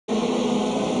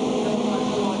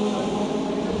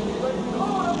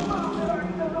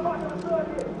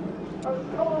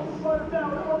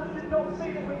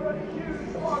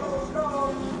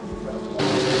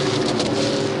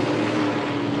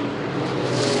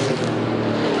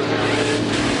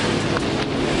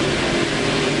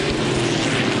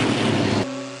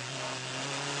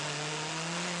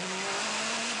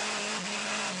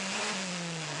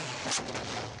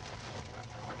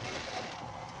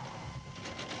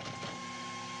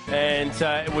And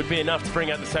it would be enough to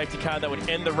bring out the safety car that would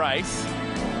end the race.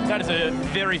 That is a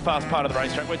very fast part of the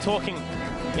racetrack. We're talking,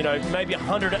 you know, maybe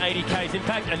 180 k's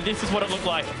impact, and this is what it looked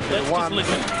like. Let's just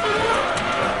listen.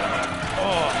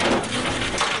 Oh,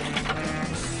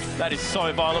 that is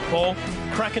so violent, Paul.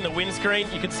 Cracking the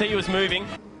windscreen. You could see he was moving.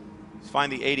 Let's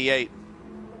find the 88.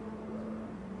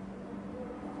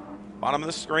 Bottom of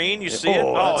the screen, you see it.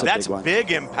 Oh, that's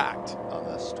big impact. On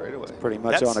the straightaway. Pretty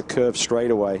much on a curved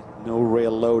straightaway. No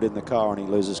real load in the car, and he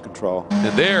loses control.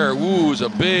 And there, is a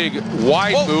big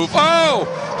wide move. Oh!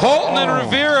 Holton and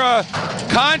Rivera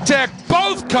contact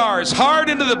both cars hard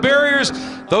into the barriers.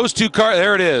 Those two cars,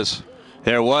 there it is.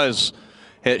 There it was.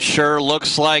 It sure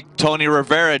looks like Tony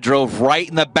Rivera drove right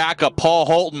in the back of Paul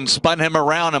Holton, spun him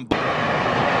around, and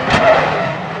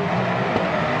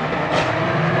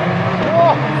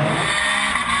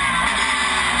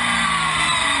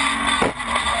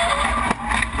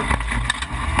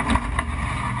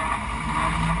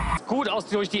gut aus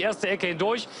durch die erste Ecke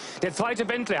hindurch. Der zweite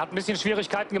Bentley hat ein bisschen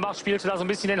Schwierigkeiten gemacht, spielte da so ein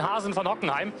bisschen den Hasen von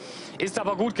Hockenheim. Ist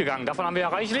aber gut gegangen. Davon haben wir ja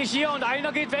reichlich hier und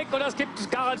einer geht weg und das gibt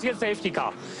garantiert Safety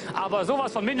Car. Aber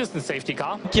sowas von mindestens Safety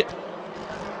Car.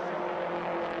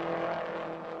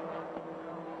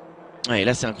 Et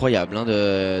là c'est incroyable hein,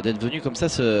 d'être venu comme ça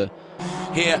se...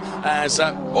 Here as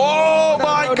oh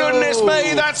my goodness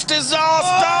me, that's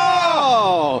disaster!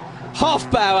 Oh!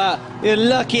 Hofbauer, the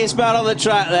luckiest man on the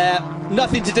track there.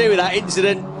 Nothing to do with that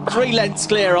incident. 3 lengths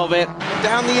clear of it.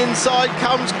 Down the inside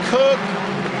comes Cook.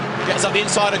 Gets up the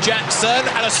inside of Jackson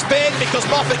and a spin because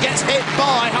Moffat gets hit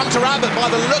by Hunter Abbott by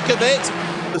the look of it.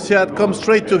 He had come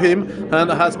straight to him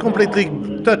and has completely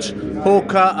touched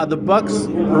Hoka at the box,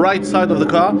 right side of the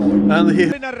car. And he...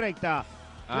 recta.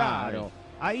 Claro.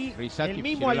 Ahí el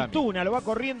mismo Altuna lo va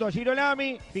corriendo a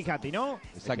Girolami. Fíjate, ¿no?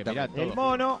 Exactamente. El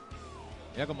mono.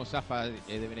 Mirá cómo zafa de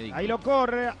Benedicto. Ahí lo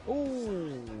corre.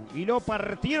 Y lo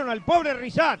partieron al pobre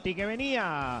Risati que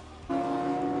venía.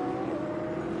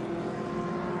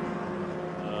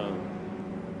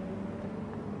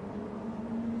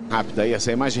 Rápida aí,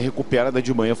 essa imagem recuperada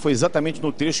de manhã foi exatamente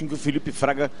no trecho em que o Felipe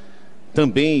Fraga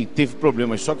também teve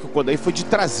problemas, só que o Kodai foi de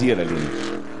traseira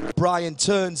ali. Brian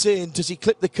turns in. Does he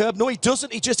clip the curb? No, he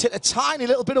doesn't. He just hit a tiny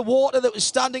little bit of water that was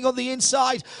standing on the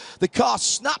inside. The car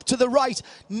snapped to the right.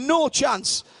 No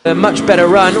chance. A much better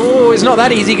run. Oh, it's not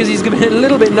that easy because he's been a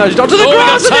little bit nudged onto the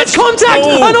grass and it's contact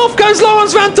and off goes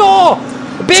Lawrence Vantor.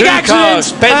 Big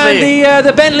accident, and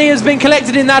the Bentley has been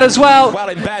collected in that as well. Well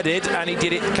embedded, and he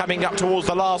did it coming up towards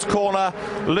the last corner.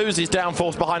 Loses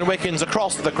downforce behind Wickens,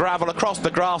 across the gravel, across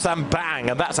the grass, and bang,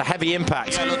 and that's a heavy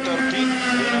impact.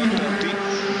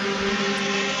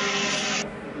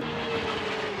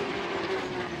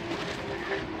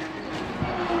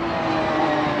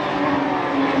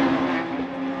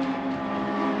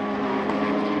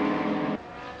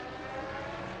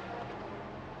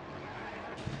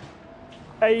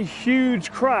 A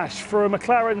huge crash for a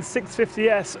McLaren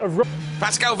 650S of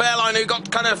Pascal Wehrlein, who got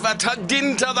kind of tugged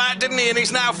into that, didn't he? And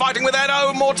he's now fighting with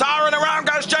Edo Mortara, and around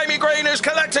goes Jamie Green, who's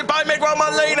collected by Miguel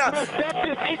Molina.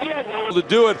 To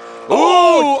do it.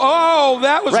 Oh,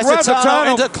 that was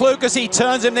Resetano into Kluk as he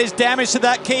turns him. There's damage to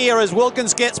that Kia as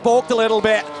Wilkins gets balked a little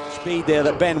bit. Speed there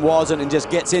that Ben wasn't and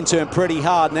just gets into him pretty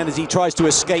hard, and then as he tries to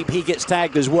escape, he gets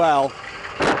tagged as well.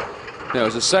 Now, it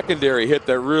was a secondary hit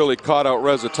that really caught out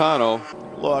Resetano.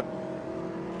 Look,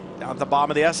 down at the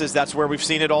bottom of the S's, that's where we've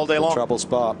seen it all day long. Trouble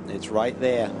spot, it's right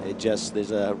there.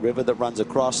 There's a river that runs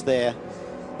across there.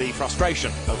 The frustration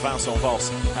of Vincent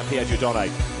Voss at Piedra Done.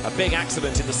 A big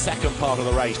accident in the second part of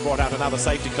the race. Brought out another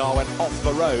safety car, went off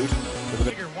the road.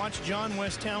 Watch John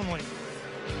West Townley.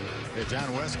 Yeah,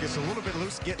 John West gets a little bit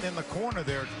loose getting in the corner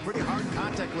there. Pretty hard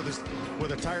contact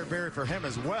with a tire barrier for him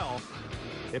as well.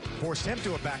 It forced him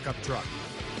to a backup truck.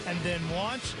 And then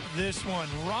watch this one.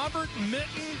 Robert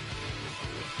Mitten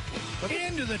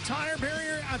into the tire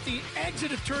barrier at the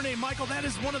exit of turn 8. Michael, that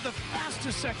is one of the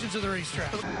fastest sections of the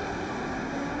racetrack.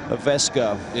 A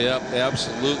Vesco. Yeah,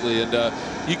 absolutely. And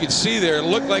you can see there, it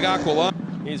looked like Aquilon.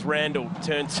 Here's Randall,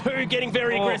 turn 2, getting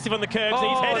very aggressive on the curbs.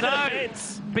 He's headed to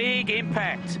the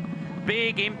fence.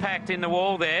 Big impact in the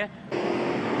wall there.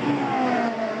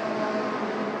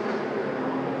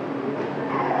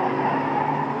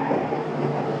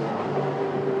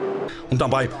 Und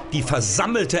dabei die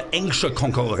versammelte engsche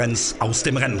Konkurrenz aus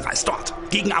dem Rennen reißt dort.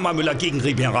 Gegen Ammermüller, gegen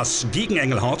Riberas, gegen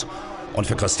Engelhardt und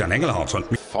für Christian Engelhardt. Und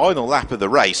final lap of the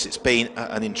race. It's been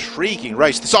an intriguing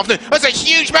race this afternoon. There's a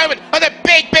huge moment and a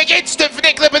big instant for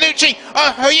Nicola Benucci.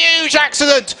 A huge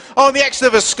accident on the exit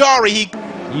of Ascari.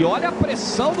 E olha a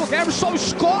pressão do Harrison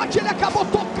Scott, ele acabou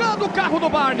tocando o carro do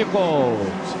Barnicol.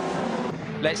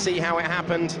 Let's see how it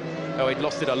happened. Oh, he'd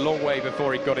lost it a long way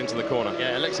before he got into the corner.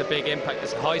 Yeah, it looks a big impact.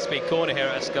 This high-speed corner here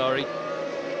at Ascari.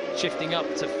 Shifting up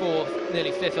to fourth,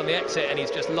 nearly fifth on the exit, and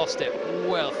he's just lost it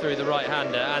well through the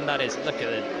right-hander. And that is, look at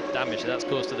the damage that's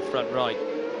caused to the front right.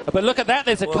 But look at that,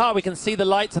 there's a car, we can see the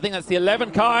lights. I think that's the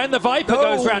 11 car, and the Viper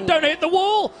goes round. Don't hit the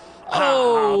wall!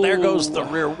 Oh, there goes the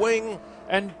rear wing.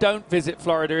 And don't visit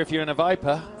Florida if you're in a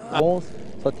Viper. Bons,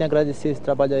 só tenho a agradecer esse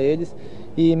trabalho a eles.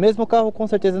 E mesmo o carro com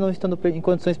certeza não estando em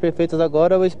condições perfeitas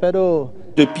agora, eu espero...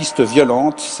 Deux pistes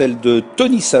violentes, celle de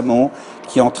Tony Samon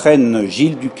qui entraîne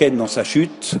Gilles Duquesne dans sa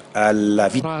chute à la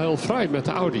vitesse. Heel vrij met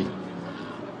de Audi.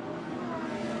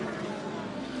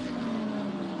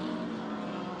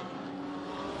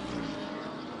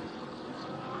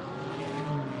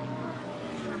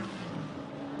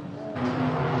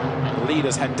 The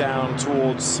leaders head down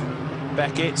towards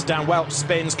Beckett. Dan Welch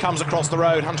spins, comes across the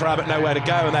road. Hunter Abbott nowhere to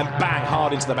go, and then bang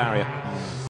hard into the barrier.